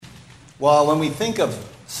Well, when we think of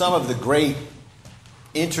some of the great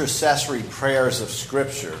intercessory prayers of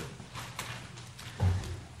Scripture,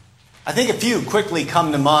 I think a few quickly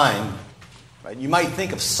come to mind. Right? You might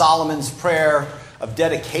think of Solomon's prayer of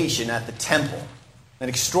dedication at the temple, an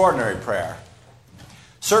extraordinary prayer.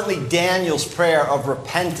 Certainly Daniel's prayer of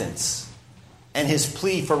repentance and his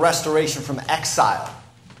plea for restoration from exile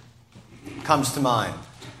comes to mind.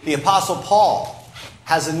 The Apostle Paul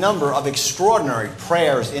has a number of extraordinary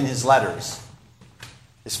prayers in his letters,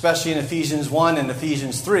 especially in Ephesians 1 and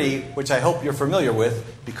Ephesians 3, which I hope you're familiar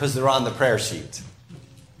with because they're on the prayer sheet.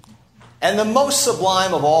 And the most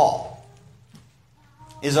sublime of all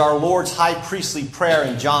is our Lord's high priestly prayer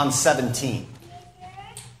in John 17.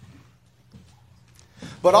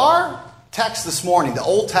 But our text this morning, the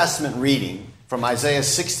Old Testament reading from Isaiah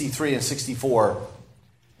 63 and 64,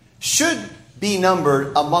 should be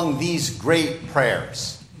numbered among these great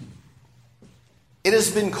prayers. It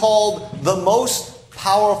has been called the most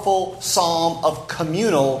powerful psalm of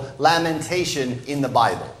communal lamentation in the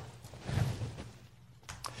Bible.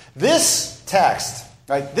 This text,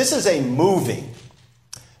 right, this is a moving,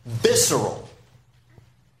 visceral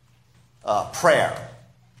prayer.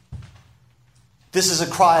 This is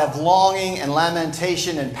a cry of longing and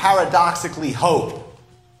lamentation and paradoxically hope.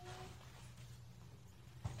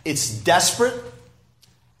 It's desperate,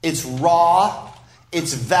 it's raw,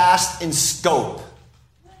 it's vast in scope.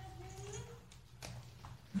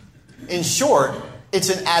 In short, it's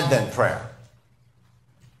an Advent prayer.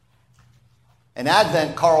 And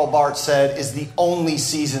Advent, Karl Barth said, is the only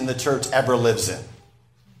season the church ever lives in.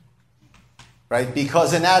 Right?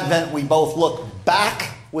 Because in Advent we both look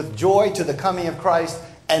back with joy to the coming of Christ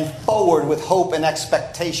and forward with hope and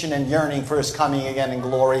expectation and yearning for his coming again in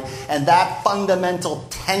glory. And that fundamental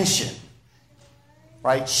tension,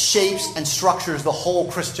 right, shapes and structures the whole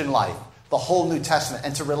Christian life, the whole New Testament.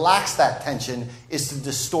 And to relax that tension is to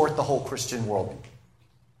distort the whole Christian worldview.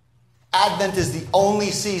 Advent is the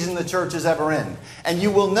only season the church is ever in. And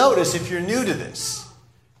you will notice, if you're new to this,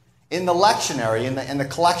 in the lectionary, in the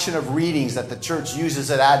collection of readings that the church uses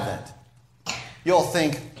at Advent, you'll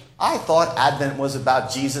think, I thought Advent was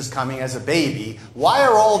about Jesus coming as a baby. Why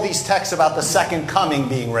are all these texts about the second coming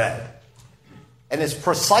being read? And it's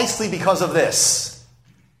precisely because of this.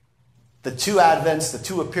 The two Advents, the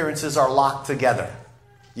two appearances are locked together.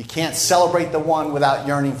 You can't celebrate the one without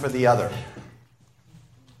yearning for the other.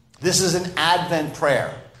 This is an Advent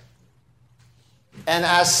prayer. And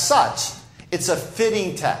as such, it's a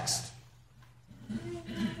fitting text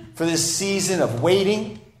for this season of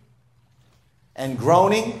waiting and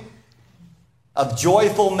groaning, of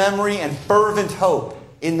joyful memory and fervent hope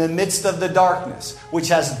in the midst of the darkness, which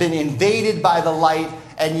has been invaded by the light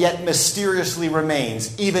and yet mysteriously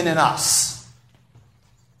remains, even in us.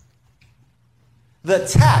 The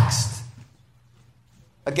text,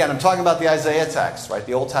 again, I'm talking about the Isaiah text, right?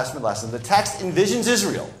 The Old Testament lesson. The text envisions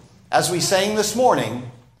Israel, as we sang this morning,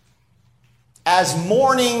 as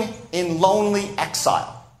mourning in lonely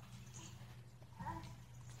exile.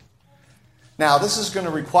 Now, this is going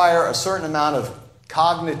to require a certain amount of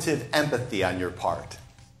cognitive empathy on your part,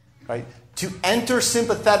 right? To enter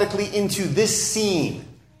sympathetically into this scene,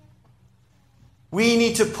 we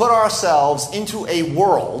need to put ourselves into a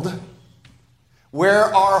world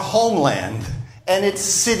where our homeland and its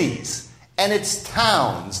cities and its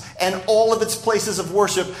towns and all of its places of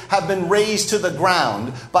worship have been razed to the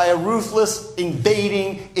ground by a ruthless,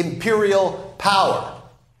 invading imperial power.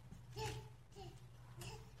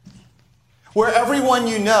 Where everyone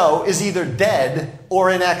you know is either dead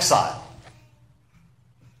or in exile.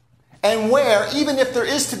 And where, even if there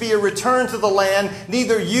is to be a return to the land,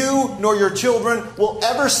 neither you nor your children will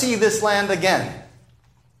ever see this land again.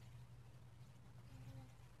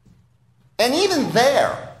 And even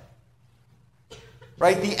there,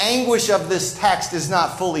 right, the anguish of this text is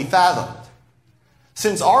not fully fathomed,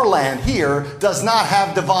 since our land here does not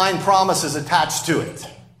have divine promises attached to it.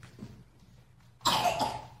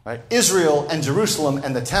 Right? Israel and Jerusalem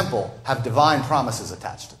and the temple have divine promises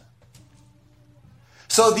attached to them.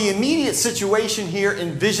 So the immediate situation here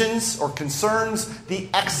envisions or concerns the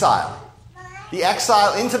exile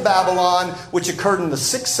into Babylon, which occurred in the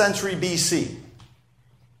 6th century BC,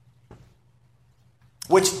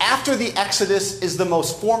 which after the Exodus is the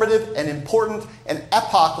most formative and important and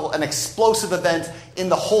epochal and explosive event in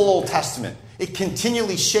the whole Old Testament. It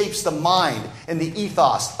continually shapes the mind and the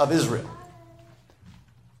ethos of Israel.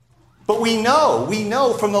 But we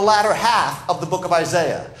know from the latter half of the book of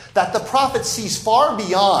Isaiah that the prophet sees far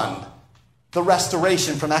beyond the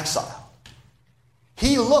restoration from exile.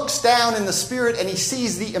 He looks down in the Spirit and he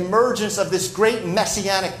sees the emergence of this great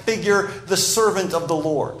messianic figure, the servant of the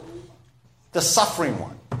Lord. the suffering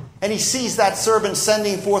one. And he sees that servant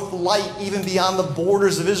sending forth light even beyond the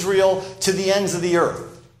borders of Israel to the ends of the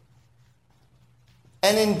earth.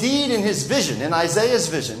 And indeed, in his vision, in Isaiah's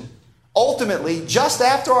vision, ultimately, just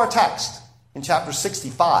after our text, in chapter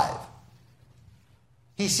 65,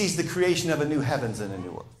 he sees the creation of a new heavens and a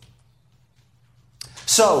new earth.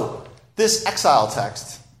 So, this exile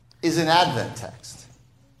text is an Advent text.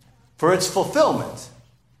 For its fulfillment,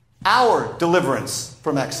 our deliverance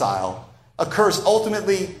from exile occurs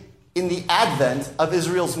ultimately in the advent of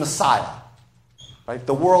Israel's Messiah, right?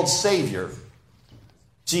 The world's Savior,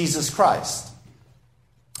 Jesus Christ.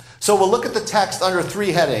 So we'll look at the text under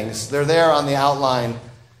three headings. They're there on the outline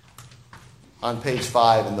on page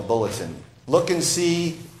 5 in the bulletin. Look and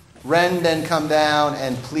see, rend and come down,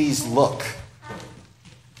 and please look.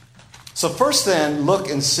 So first then, look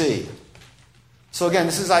and see. So again,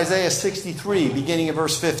 this is Isaiah 63, beginning of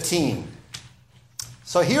verse 15.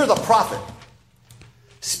 So here the prophet,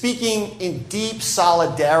 speaking in deep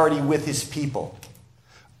solidarity with his people,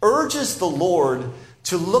 urges the Lord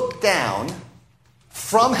to look down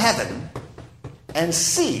from heaven and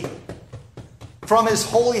see from his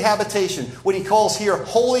holy habitation, what he calls here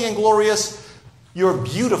holy and glorious, your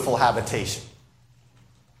beautiful habitation.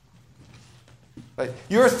 Right?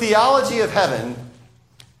 Your theology of heaven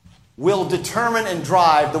will determine and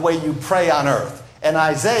drive the way you pray on earth. And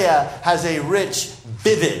Isaiah has a rich,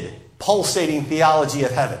 vivid, pulsating theology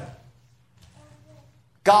of heaven.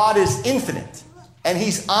 God is infinite, and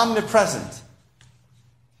he's omnipresent.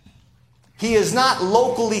 He is not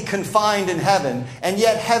locally confined in heaven, and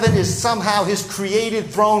yet heaven is somehow his created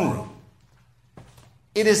throne room.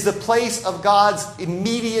 It is the place of God's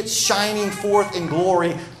immediate shining forth in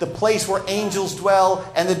glory, the place where angels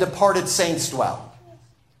dwell and the departed saints dwell.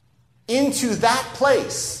 Into that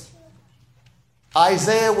place,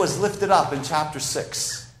 Isaiah was lifted up in chapter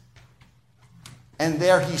 6. And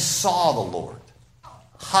there he saw the Lord,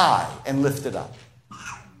 high and lifted up.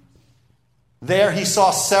 There he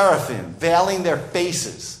saw seraphim veiling their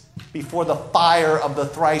faces before the fire of the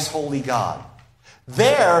thrice holy God.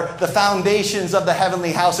 There the foundations of the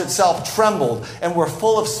heavenly house itself trembled and were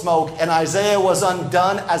full of smoke, and Isaiah was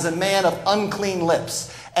undone as a man of unclean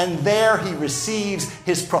lips. And there he receives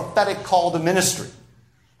his prophetic call to ministry.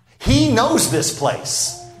 He knows this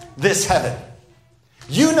place, this heaven.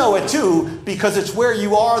 You know it too, because it's where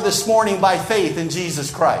you are this morning by faith in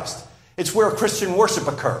Jesus Christ. It's where Christian worship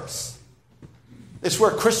occurs. It's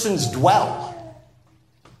where Christians dwell.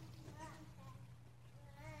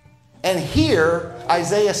 And here,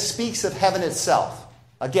 Isaiah speaks of heaven itself.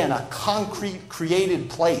 Again, a concrete created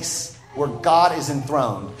place where God is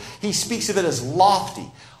enthroned. He speaks of it as lofty,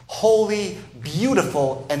 holy,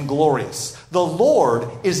 beautiful, and glorious. The Lord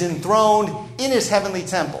is enthroned in his heavenly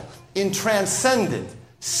temple, in transcendent,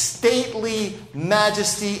 stately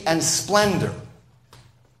majesty and splendor.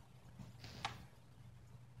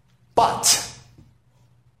 But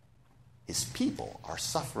his people are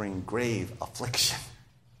suffering grave affliction.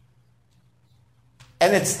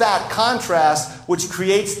 And it's that contrast which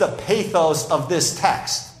creates the pathos of this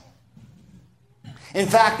text. In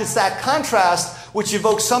fact, it's that contrast which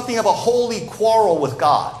evokes something of a holy quarrel with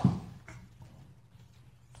God,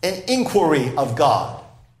 an inquiry of God.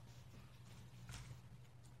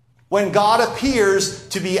 When God appears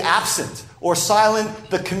to be absent or silent,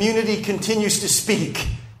 the community continues to speak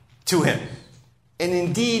to him, and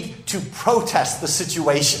indeed to protest the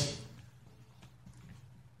situation.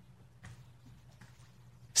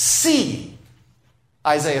 See,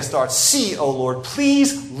 Isaiah starts, see, O Lord,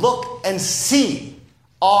 please look and see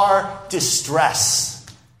our distress.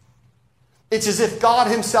 It's as if God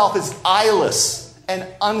himself is eyeless and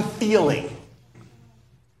unfeeling.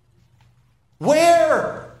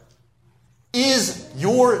 Where is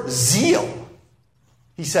your zeal?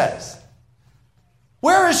 He says.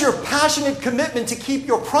 Where is your passionate commitment to keep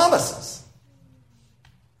your promises?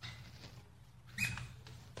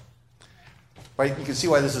 Right? You can see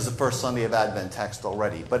why this is the first Sunday of Advent text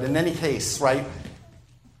already. But in any case, right,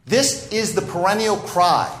 this is the perennial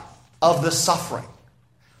cry of the suffering.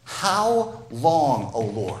 How long, O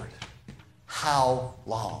Lord? How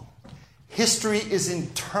long? History is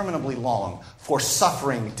interminably long for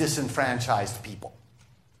suffering, disenfranchised people.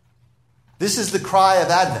 This is the cry of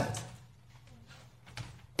Advent.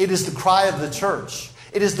 It is the cry of the church.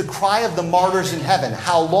 It is the cry of the martyrs in heaven.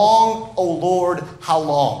 How long, O Lord, how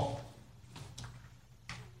long?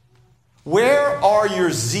 Where are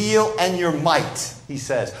your zeal and your might, he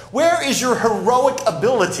says. Where is your heroic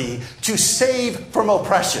ability to save from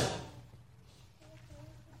oppression?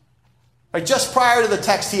 Right, just prior to the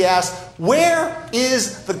text, he asks, where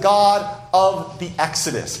is the God of the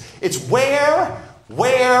Exodus? It's where?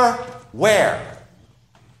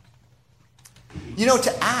 You know,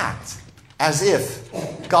 to act as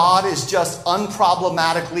if God is just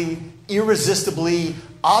unproblematically, irresistibly,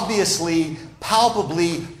 obviously,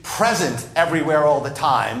 palpably present everywhere all the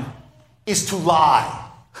time is to lie.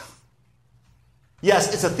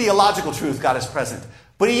 Yes, it's a theological truth, God is present,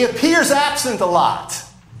 but he appears absent a lot.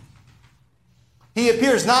 He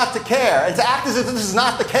appears not to care, and to act as if this is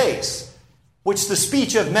not the case, which the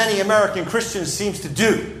speech of many American Christians seems to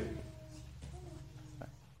do,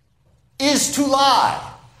 is to lie.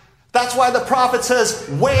 That's why the prophet says,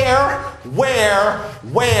 where?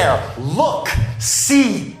 Look,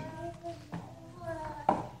 see.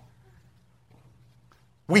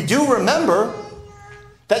 We do remember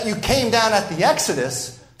that you came down at the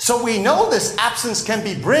Exodus, so we know this absence can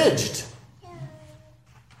be bridged.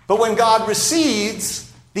 But when God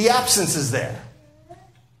recedes, the absence is there.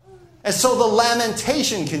 And so the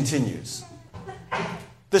lamentation continues.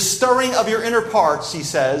 The stirring of your inner parts, he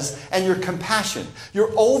says, and your compassion, your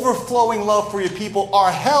overflowing love for your people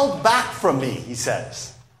are held back from me, he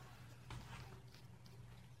says.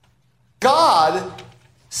 God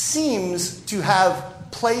seems to have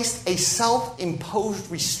placed a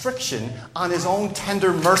self-imposed restriction on his own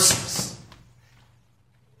tender mercies.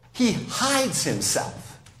 He hides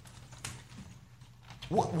himself.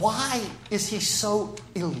 Why is he so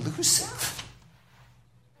elusive?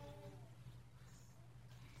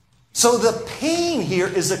 So the pain here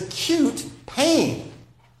is acute pain.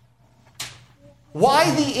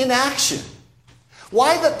 Why the inaction?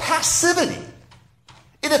 Why the passivity?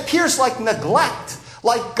 It appears like neglect,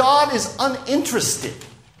 like God is uninterested.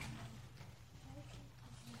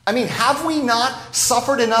 I mean, have we not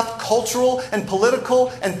suffered enough cultural and political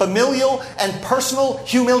and familial and personal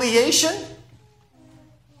humiliation?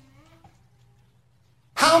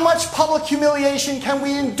 How much public humiliation can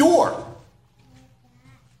we endure?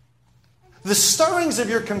 The stirrings of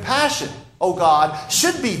your compassion, O God,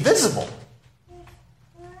 should be visible.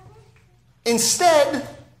 Instead,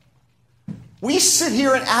 we sit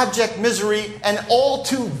here in abject misery and all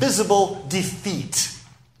too visible defeat.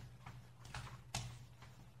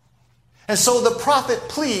 And so the prophet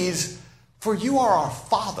pleads, for you are our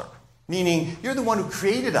Father, meaning you're the one who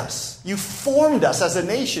created us. You formed us as a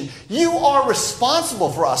nation. You are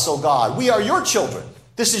responsible for us, O God. We are your children.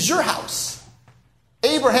 This is your house.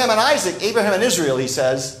 Abraham and Isaac, Abraham and Israel, he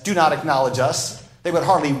says, do not acknowledge us. They would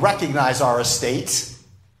hardly recognize our estate.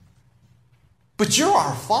 But you're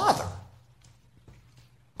our Father.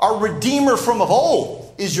 Our Redeemer from of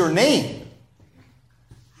old is your name.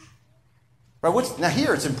 Right? Now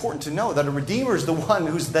here it's important to know that a Redeemer is the one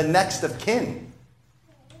who's the next of kin.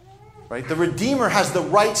 Right? The Redeemer has the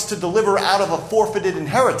rights to deliver out of a forfeited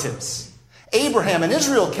inheritance. Abraham and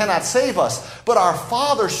Israel cannot save us, but our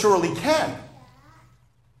Father surely can.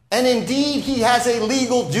 And indeed, he has a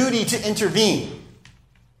legal duty to intervene.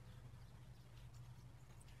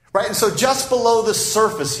 Right? And so just below the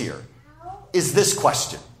surface here is this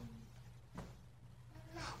question.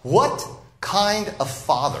 What kind of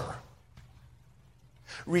father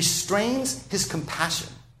restrains his compassion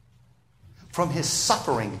from his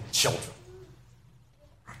suffering children?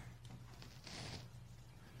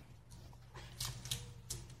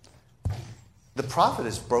 The prophet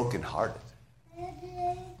is brokenhearted.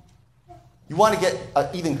 You want to get an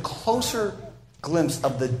even closer glimpse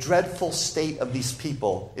of the dreadful state of these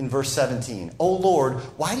people in verse 17. O Lord,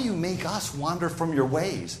 why do you make us wander from your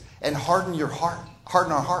ways and harden our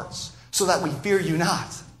hearts, so that we fear you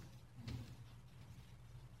not?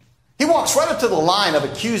 He walks right up to the line of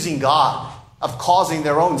accusing God of causing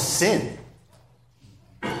their own sin.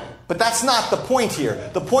 But that's not the point here.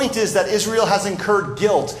 The point is that Israel has incurred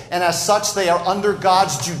guilt, and as such they are under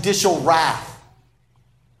God's judicial wrath.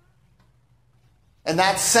 And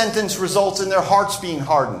that sentence results in their hearts being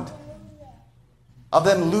hardened, of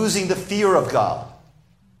them losing the fear of God.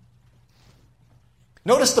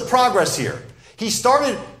 Notice the progress here. He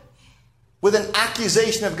started with an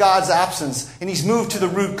accusation of God's absence, and he's moved to the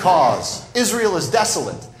root cause. Israel is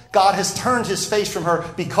desolate. God has turned his face from her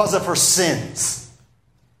because of her sins.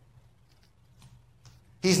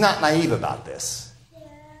 He's not naive about this.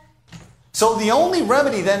 So the only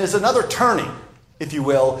remedy then is another turning, if you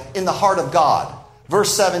will, in the heart of God.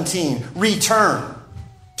 Verse 17, return,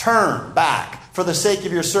 turn back for the sake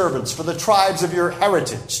of your servants, for the tribes of your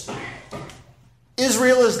heritage.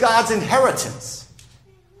 Israel is God's inheritance.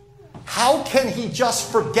 How can he just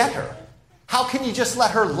forget her? How can he just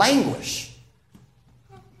let her languish?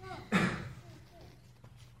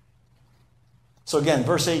 So again,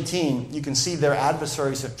 verse 18, you can see their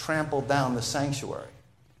adversaries have trampled down the sanctuary.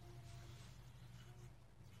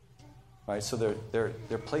 Right? So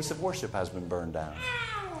their place of worship has been burned down.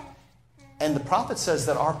 And the prophet says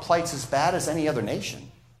that our plight's as bad as any other nation. He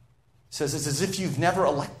says it's as if you've never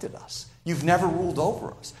elected us. You've never ruled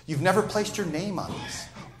over us. You've never placed your name on us.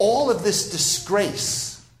 All of this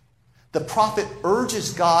disgrace, the prophet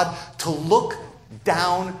urges God to look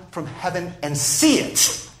down from heaven and see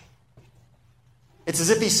it. It's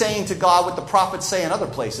as if he's saying to God what the prophets say in other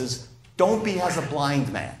places, don't be as a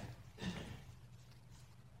blind man.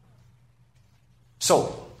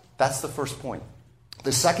 So, that's the first point.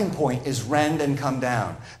 The second point is rend and come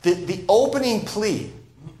down. The opening plea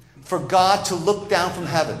for God to look down from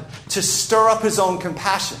heaven, to stir up his own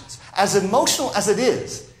compassions, as emotional as it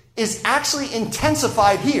is actually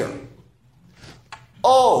intensified here.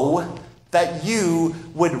 Oh, that you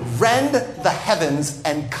would rend the heavens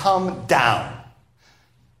and come down.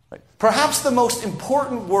 Perhaps the most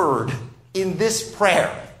important word in this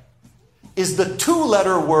prayer is the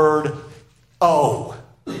two-letter word, oh.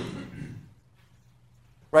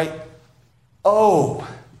 Right?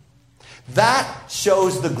 Oh. That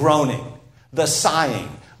shows the groaning, the sighing,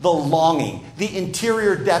 the longing, the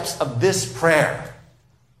interior depths of this prayer.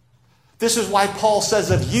 This is why Paul says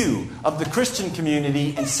of you, of the Christian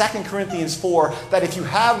community in 2 Corinthians 4, that if you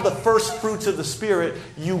have the first fruits of the Spirit,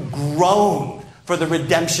 you groan for the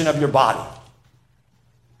redemption of your body.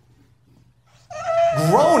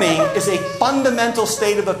 Groaning is a fundamental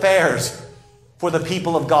state of affairs for the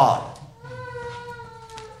people of God.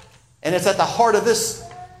 And it's at the heart of this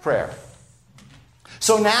prayer.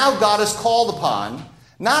 So now God is called upon,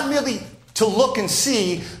 not merely to look and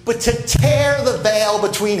see, but to tear the veil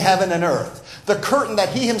between heaven and earth, the curtain that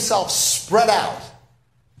he himself spread out,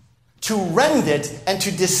 to rend it and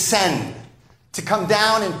to descend, to come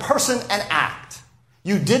down in person and act.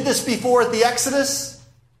 You did this before at the Exodus.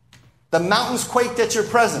 The mountains quaked at your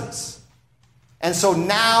presence. And so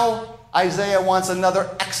now Isaiah wants another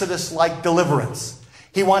Exodus-like deliverance.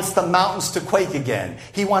 He wants the mountains to quake again.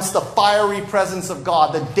 He wants the fiery presence of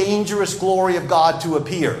God, the dangerous glory of God to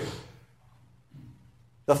appear.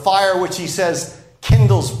 The fire which he says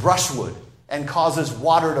kindles brushwood and causes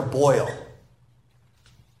water to boil.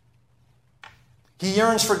 He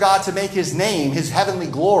yearns for God to make his name, his heavenly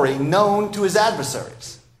glory, known to his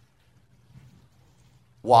adversaries.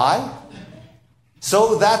 Why?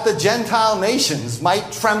 So that the Gentile nations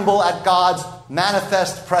might tremble at God's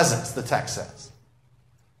manifest presence, the text says.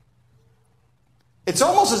 It's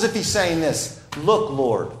almost as if he's saying this, look,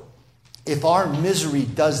 Lord, if our misery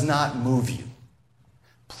does not move you,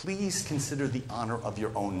 please consider the honor of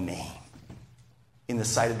your own name in the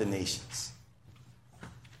sight of the nations.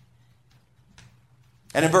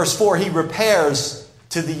 And in verse 4, he repairs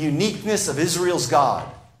to the uniqueness of Israel's God.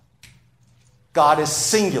 God is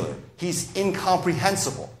singular. He's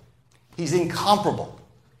incomprehensible. He's incomparable.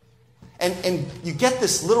 And you get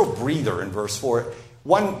this little breather in verse 4.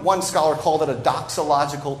 One scholar called it a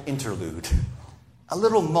doxological interlude. A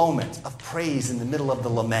little moment of praise in the middle of the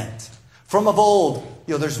lament. From of old,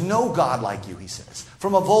 there's no God like you, he says.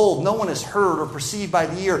 From of old, no one has heard or perceived by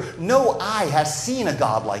the ear. No eye has seen a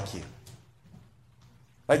God like you.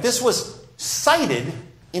 Right? This was cited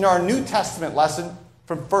in our New Testament lesson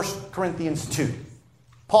from 1 Corinthians 2.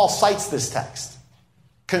 Paul cites this text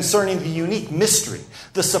concerning the unique mystery,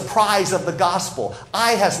 the surprise of the gospel.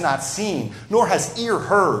 Eye has not seen, nor has ear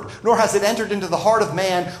heard, nor has it entered into the heart of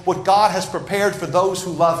man what God has prepared for those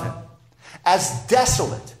who love him. As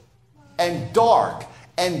desolate and dark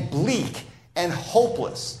and bleak and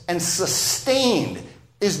hopeless and sustained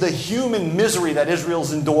is the human misery that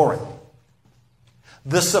Israel's enduring.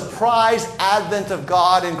 The surprise advent of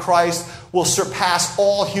God in Christ will surpass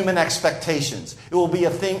all human expectations. It will be a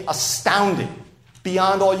thing astounding,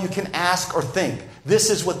 beyond all you can ask or think. This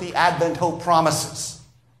is what the Advent hope promises.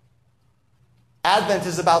 Advent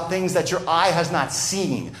is about things that your eye has not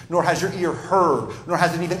seen, nor has your ear heard, nor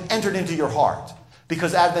has it even entered into your heart.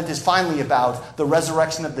 Because Advent is finally about the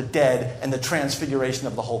resurrection of the dead and the transfiguration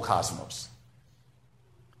of the whole cosmos.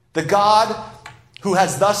 The God who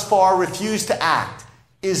has thus far refused to act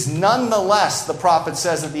is nonetheless, the prophet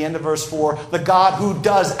says at the end of verse 4, the God who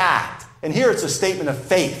does act. And here it's a statement of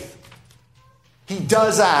faith. He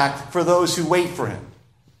does act for those who wait for him.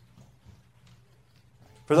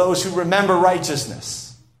 For those who remember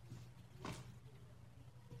righteousness.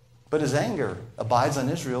 But his anger abides on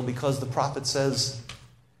Israel because the prophet says,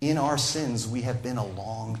 in our sins we have been a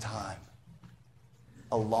long time.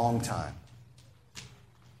 A long time.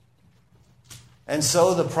 And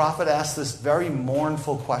so the prophet asks this very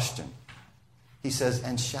mournful question. He says,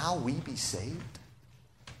 and shall we be saved?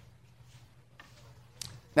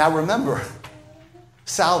 Now remember,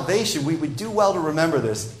 salvation, we would do well to remember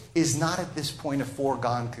this, is not at this point a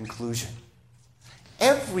foregone conclusion.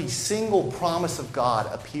 Every single promise of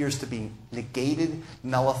God appears to be negated,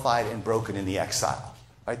 nullified, and broken in the exile.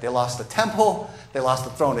 Right? They lost the temple, they lost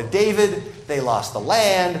the throne of David, they lost the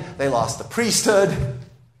land, they lost the priesthood.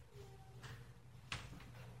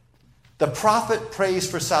 The prophet prays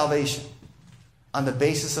for salvation on the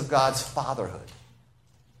basis of God's fatherhood.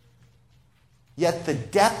 Yet the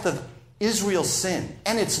depth of Israel's sin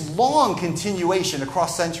and its long continuation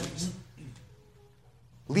across centuries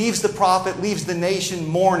leaves the prophet, leaves the nation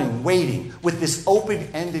mourning, waiting, with this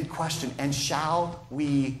open-ended question, and shall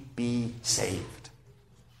we be saved?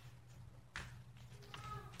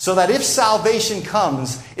 So that if salvation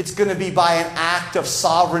comes, it's going to be by an act of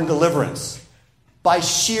sovereign deliverance, by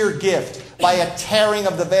sheer gift, by a tearing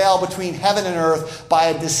of the veil between heaven and earth, by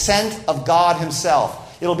a descent of God himself.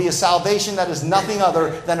 It'll be a salvation that is nothing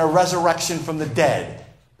other than a resurrection from the dead.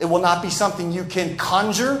 It will not be something you can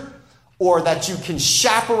conjure or that you can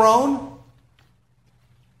chaperone,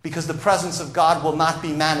 because the presence of God will not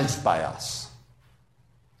be managed by us.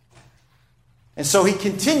 And so he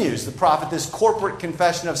continues, the prophet, this corporate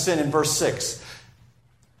confession of sin in verse 6.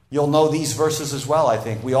 You'll know these verses as well, I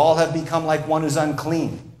think. We all have become like one who's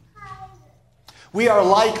unclean. We are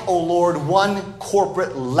like, O Lord, one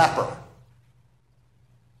corporate leper,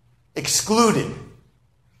 excluded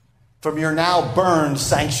from your now burned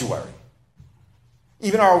sanctuary.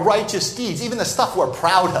 Even our righteous deeds, even the stuff we're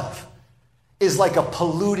proud of, is like a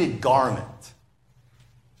polluted garment.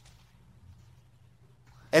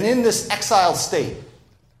 And in this exiled state,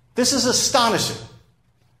 this is astonishing.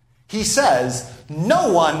 He says,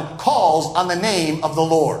 no one calls on the name of the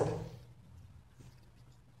Lord.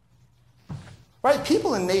 Right?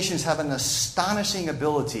 People and nations have an astonishing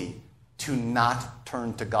ability to not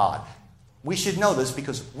turn to God. We should know this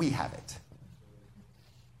because we have it.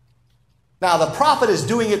 Now, the prophet is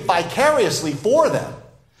doing it vicariously for them.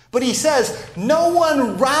 But he says, no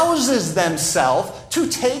one rouses themselves to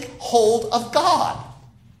take hold of God.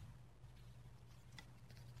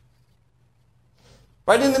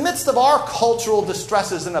 Right? In the midst of our cultural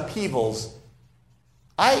distresses and upheavals,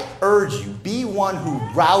 I urge you, be one who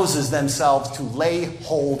rouses themselves to lay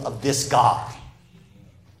hold of this God.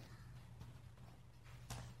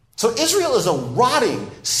 So Israel is a rotting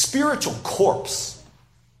spiritual corpse.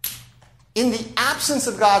 In the absence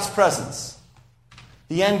of God's presence,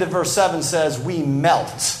 the end of verse 7 says, we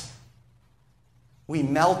melt. We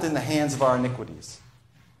melt in the hands of our iniquities.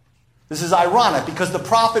 This is ironic because the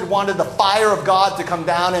prophet wanted the fire of God to come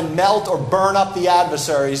down and melt or burn up the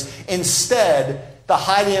adversaries. Instead, the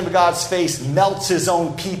hiding of God's face melts his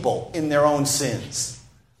own people in their own sins.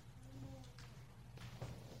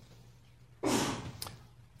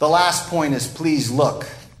 The last point is, please look.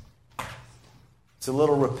 It's a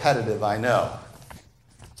little repetitive, I know.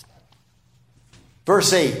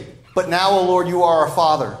 Verse 8, but now, O Lord, you are our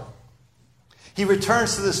Father. He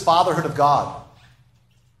returns to this fatherhood of God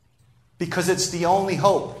because it's the only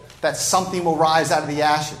hope that something will rise out of the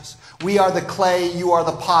ashes. We are the clay, you are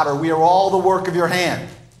the potter. We are all the work of your hand.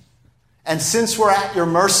 And since we're at your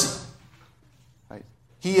mercy, right,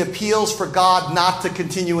 he appeals for God not to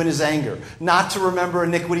continue in his anger, not to remember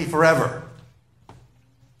iniquity forever.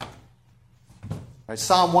 Right,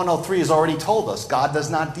 Psalm 103 has already told us God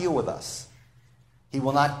does not deal with us. He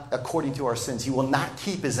will not, according to our sins, he will not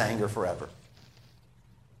keep his anger forever.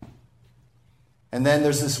 And then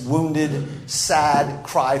there's this wounded, sad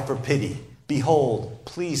cry for pity. Behold,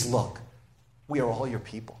 please look, we are all your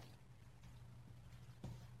people.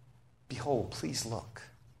 Behold, please look,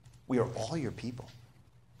 we are all your people.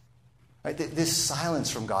 Right? This silence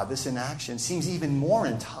from God, this inaction, seems even more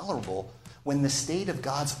intolerable when the state of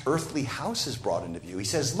God's earthly house is brought into view. He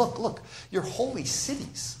says, look, your holy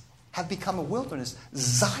cities have become a wilderness.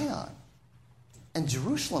 Zion and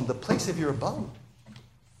Jerusalem, the place of your abode,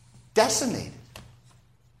 decimated.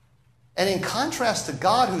 And in contrast to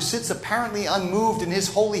God, who sits apparently unmoved in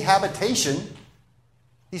his holy habitation,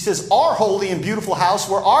 he says, our holy and beautiful house,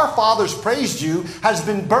 where our fathers praised you, has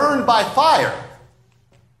been burned by fire.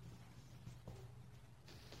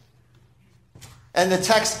 And the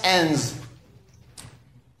text ends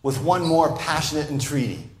with one more passionate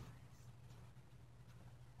entreaty.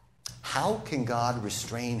 How can God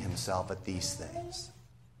restrain himself at these things?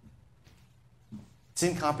 It's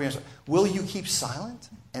incomprehensible. Will you keep silent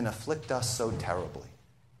and afflict us so terribly?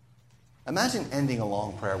 Imagine ending a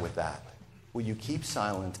long prayer with that. Will you keep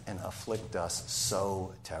silent and afflict us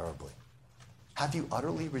so terribly? Have you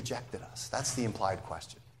utterly rejected us? That's the implied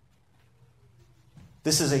question.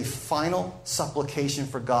 This is a final supplication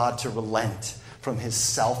for God to relent, from his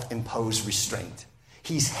self-imposed restraint.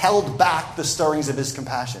 He's held back the stirrings of his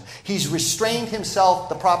compassion. He's restrained himself,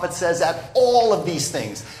 the prophet says, at all of these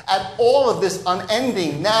things, at all of this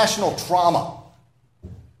unending national trauma.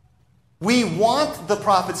 We want, the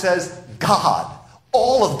prophet says, God,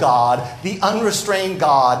 all of God, the unrestrained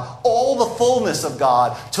God, all the fullness of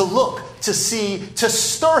God, to look, to see, to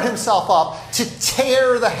stir himself up, to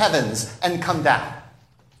tear the heavens and come down.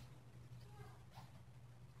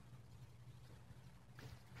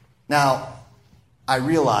 Now, I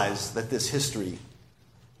realize that this history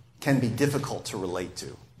can be difficult to relate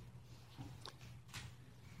to,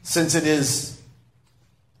 since it is,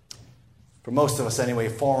 for most of us anyway,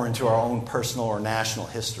 foreign to our own personal or national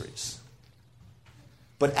histories.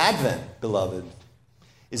 But Advent, beloved,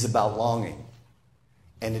 is about longing,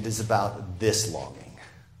 and it is about this longing,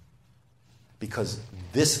 because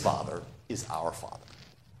this Father is our Father.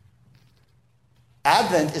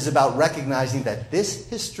 Advent is about recognizing that this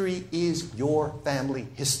history is your family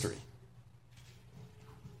history.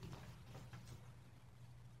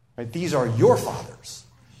 Right? These are your fathers.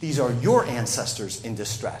 These are your ancestors in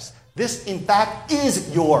distress. This, in fact,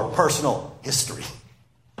 is your personal history.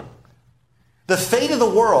 The fate of the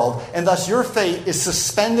world, and thus your fate, is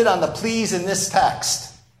suspended on the pleas in this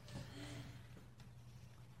text.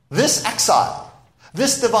 This exile,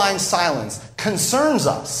 this divine silence, concerns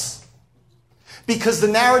us, because the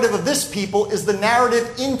narrative of this people is the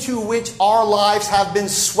narrative into which our lives have been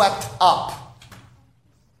swept up.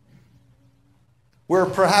 We're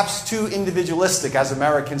perhaps too individualistic as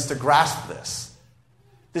Americans to grasp this.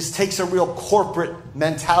 This takes a real corporate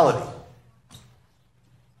mentality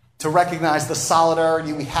to recognize the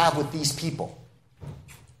solidarity we have with these people.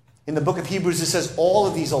 In the book of Hebrews, it says all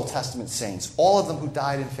of these Old Testament saints, all of them who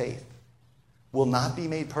died in faith, will not be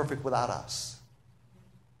made perfect without us.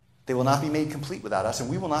 They will not be made complete without us, and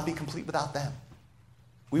we will not be complete without them.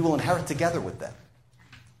 We will inherit together with them.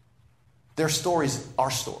 Their story is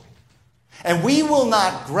our story. And we will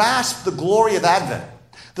not grasp the glory of Advent,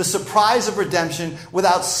 the surprise of redemption,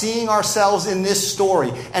 without seeing ourselves in this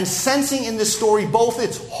story and sensing in this story both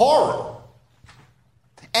its horror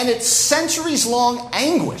and its centuries-long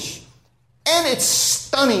anguish and its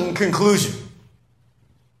stunning conclusion.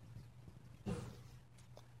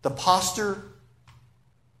 The posture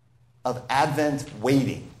of Advent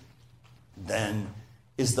waiting, then,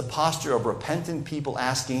 is the posture of repentant people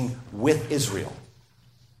asking with Israel,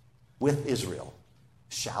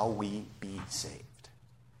 shall we be saved?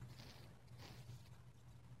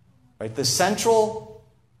 Right? The central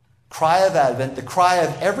cry of Advent, the cry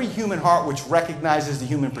of every human heart which recognizes the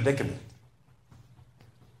human predicament,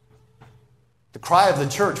 the cry of the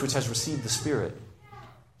church which has received the Spirit,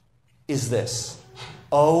 is this: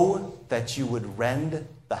 oh, that you would rend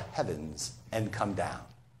the heavens and come down.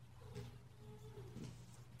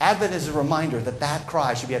 Advent is a reminder that that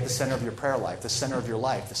cry should be at the center of your prayer life, the center of your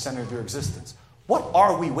life, the center of your existence. What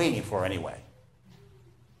are we waiting for anyway?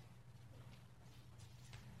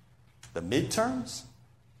 The midterms?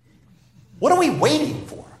 What are we waiting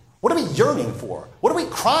for? What are we yearning for? What are we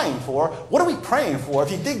crying for? What are we praying for?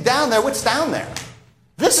 If you dig down there, what's down there?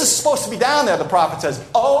 This is supposed to be down there, the prophet says.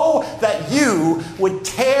 Oh, that you would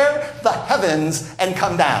tear the heavens and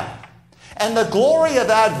come down. And the glory of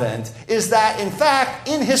Advent is that, in fact,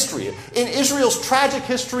 in history, in Israel's tragic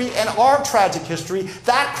history and our tragic history,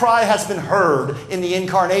 that cry has been heard in the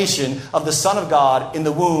incarnation of the Son of God in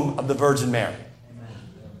the womb of the Virgin Mary.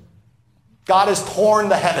 God has torn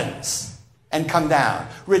the heavens and come down.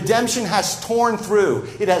 Redemption has torn through.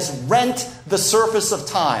 It has rent the surface of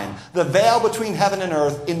time, the veil between heaven and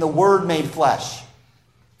earth, in the Word made flesh.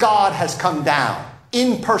 God has come down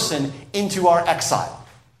in person into our exile,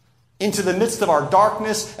 into the midst of our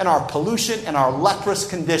darkness and our pollution and our leprous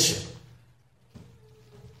condition.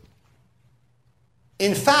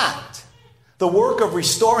 In fact, the work of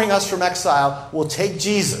restoring us from exile will take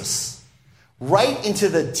Jesus right into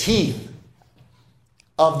the teeth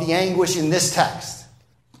of the anguish in this text.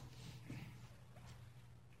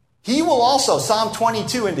 He will also, Psalm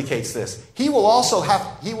 22 indicates this, he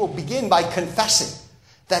will begin by confessing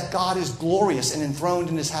that God is glorious and enthroned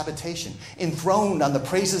in his habitation, enthroned on the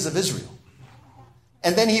praises of Israel.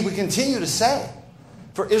 And then he would continue to say,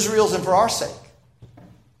 for Israel's and for our sake,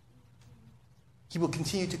 he will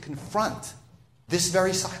continue to confront this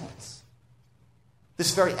very silence,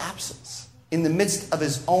 this very absence, in the midst of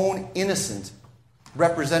his own innocent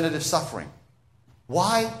representative suffering.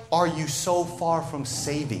 Why are you so far from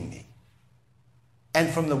saving me and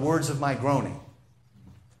from the words of my groaning?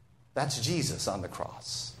 That's Jesus on the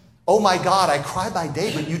cross. Oh my God, I cry by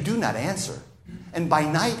day, but you do not answer. And by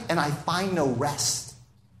night, and I find no rest.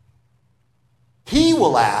 He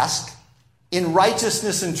will ask in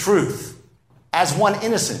righteousness and truth, as one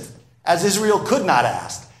innocent, as Israel could not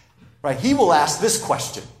ask. Right? He will ask this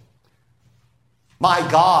question: my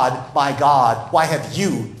God, why have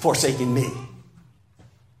you forsaken me?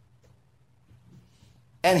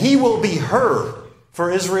 And he will be heard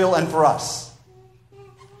for Israel and for us.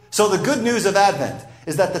 So the good news of Advent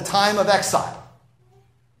is that the time of exile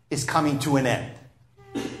is coming to an end.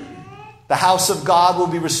 The house of God will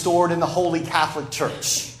be restored in the Holy Catholic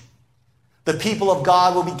Church. The people of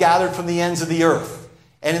God will be gathered from the ends of the earth.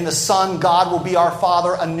 And in the Son, God will be our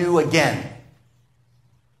Father anew again.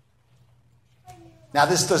 Now,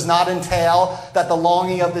 this does not entail that the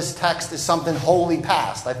longing of this text is something wholly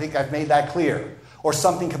past. I think I've made that clear. Or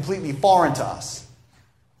something completely foreign to us.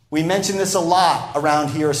 We mention this a lot around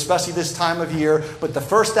here, especially this time of year, but the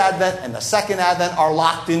first Advent and the second Advent are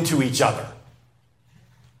locked into each other.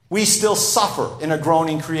 We still suffer in a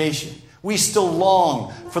groaning creation. We still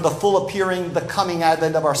long for the full appearing, the coming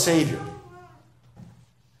Advent of our Savior.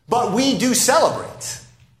 But we do celebrate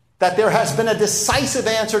that there has been a decisive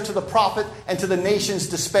answer to the prophet and to the nation's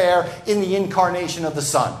despair in the incarnation of the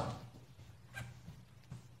Son.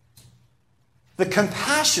 The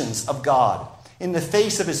compassions of God in the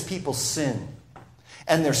face of his people's sin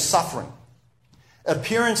and their suffering,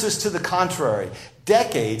 appearances to the contrary,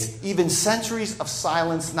 decades, even centuries of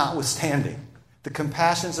silence notwithstanding, the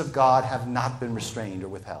compassions of God have not been restrained or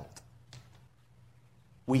withheld.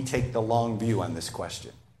 We take the long view on this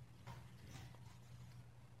question.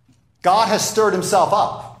 God has stirred himself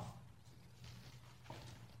up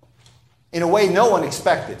in a way no one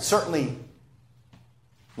expected, certainly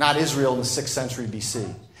not Israel in the 6th century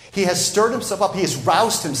BC. He has stirred himself up. He has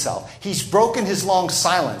roused himself. He's broken his long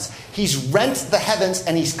silence. He's rent the heavens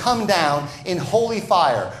and he's come down in holy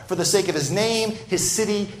fire for the sake of his name, his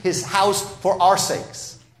city, his house, for our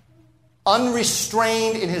sakes.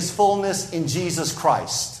 Unrestrained in his fullness in Jesus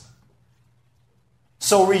Christ.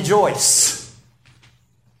 So rejoice.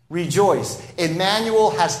 Rejoice.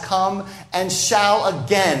 Emmanuel has come and shall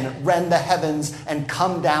again rend the heavens and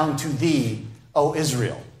come down to thee, O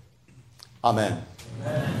Israel. Amen.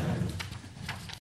 Amen.